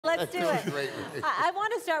Let's do it. I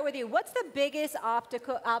want to start with you. What's the biggest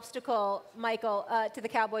obstacle, Michael, to the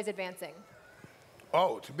Cowboys advancing?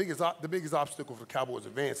 Oh, the biggest obstacle for the Cowboys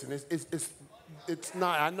advancing it's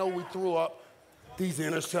not. I know we threw up this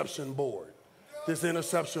interception board.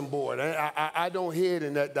 I don't head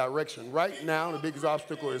in that direction. Right now, the biggest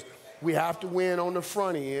obstacle is we have to win on the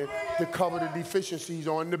front end to cover the deficiencies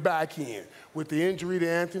on the back end. With the injury to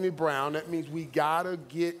Anthony Brown, that means we got to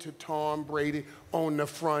get to Tom Brady on the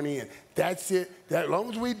front end. That's it. As long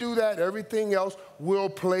as we do that, everything else will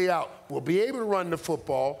play out. We'll be able to run the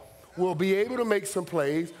football. We'll be able to make some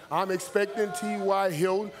plays. I'm expecting T.Y.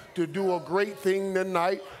 Hilton to do a great thing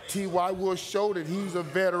tonight. T.Y. will show that he's a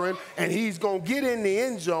veteran, and he's going to get in the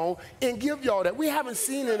end zone and give y'all that. We haven't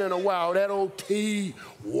seen it in a while, that old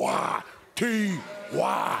T.Y.,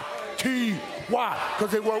 T.Y., T.Y.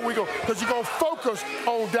 Because you're going to focus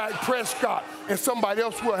on Dak Prescott, and somebody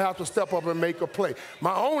else will have to step up and make a play.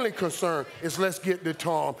 My only concern is let's get to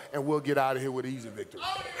Tom, and we'll get out of here with an easy victory.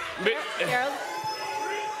 Gerald?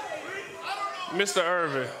 Mr.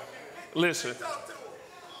 Irvin, listen,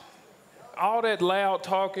 all that loud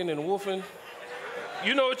talking and woofing,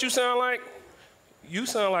 you know what you sound like? You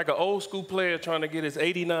sound like an old school player trying to get his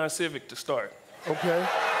 '89 Civic to start. Okay.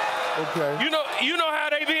 You know how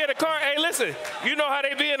they be in the car? Hey, listen, you know how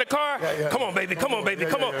they be in the car? Yeah. Come on, baby, come on. You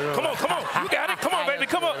got it, come on, baby,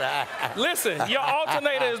 come on. Listen, your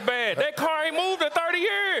alternator is bad. That car ain't moved in 30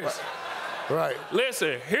 years. Right.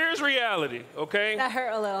 Listen, here's reality, okay? That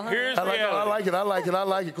hurt a little, huh? Here's reality. I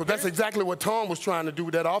like it, because that's exactly what Tom was trying to do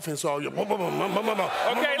with that offense all year. Okay, listen.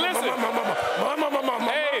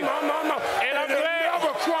 Hey, and I'm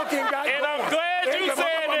glad you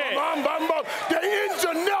said that. The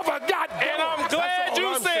engine never got going. And I'm glad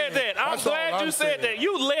you said that. I'm glad you said that.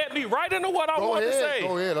 You led me right into what I wanted to say.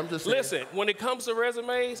 Go ahead, I'm just saying. Listen, when it comes to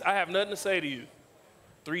resumes, I have nothing to say to you.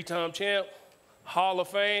 3-time champ, Hall of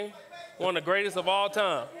Fame, one of the greatest of all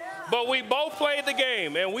time. But we both played the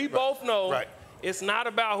game, and we both know it's not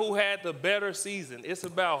about who had the better season. It's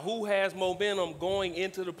about who has momentum going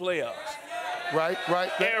into the playoffs. Right.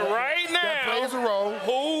 And right now, that plays a role.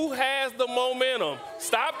 Who has the momentum?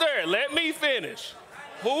 Stop there. Let me finish.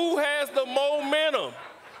 Who has the momentum?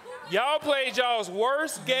 Y'all played y'all's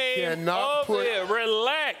worst game of the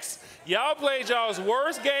Relax. Y'all played y'all's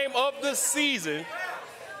worst game of the season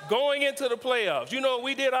going into the playoffs. You know what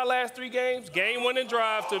we did our last 3 games? Game-winning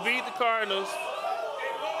drive to beat the Cardinals.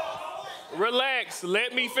 Relax.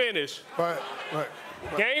 Let me finish. Right.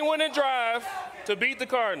 Game-winning drive to beat the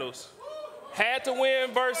Cardinals. Had to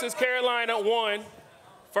win versus Carolina, won.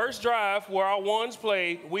 First drive where our ones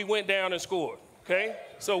played, we went down and scored, okay?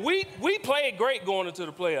 So we played great going into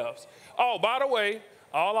the playoffs. Oh, by the way,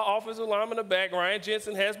 all our offensive linemen are back. Ryan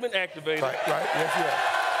Jensen has been activated. Right. Yes,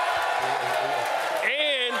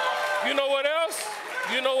 And you know what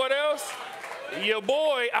else? Your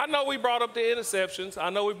boy, I know we brought up the interceptions. I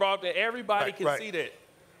know we brought up that everybody can see that.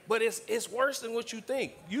 But it's worse than what you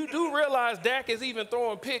think. You do realize Dak is even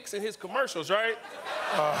throwing picks in his commercials, right?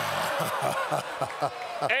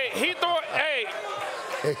 Hey,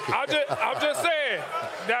 I'm just saying.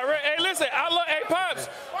 Hey, listen, Pops,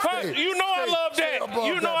 you know I love Dak.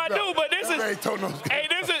 You know I do, but this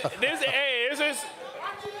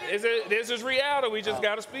is reality. We just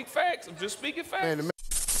got to speak facts. I'm just speaking facts.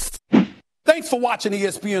 Thanks for watching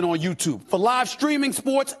ESPN on YouTube. For live streaming,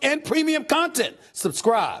 sports, and premium content,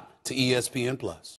 subscribe to ESPN+.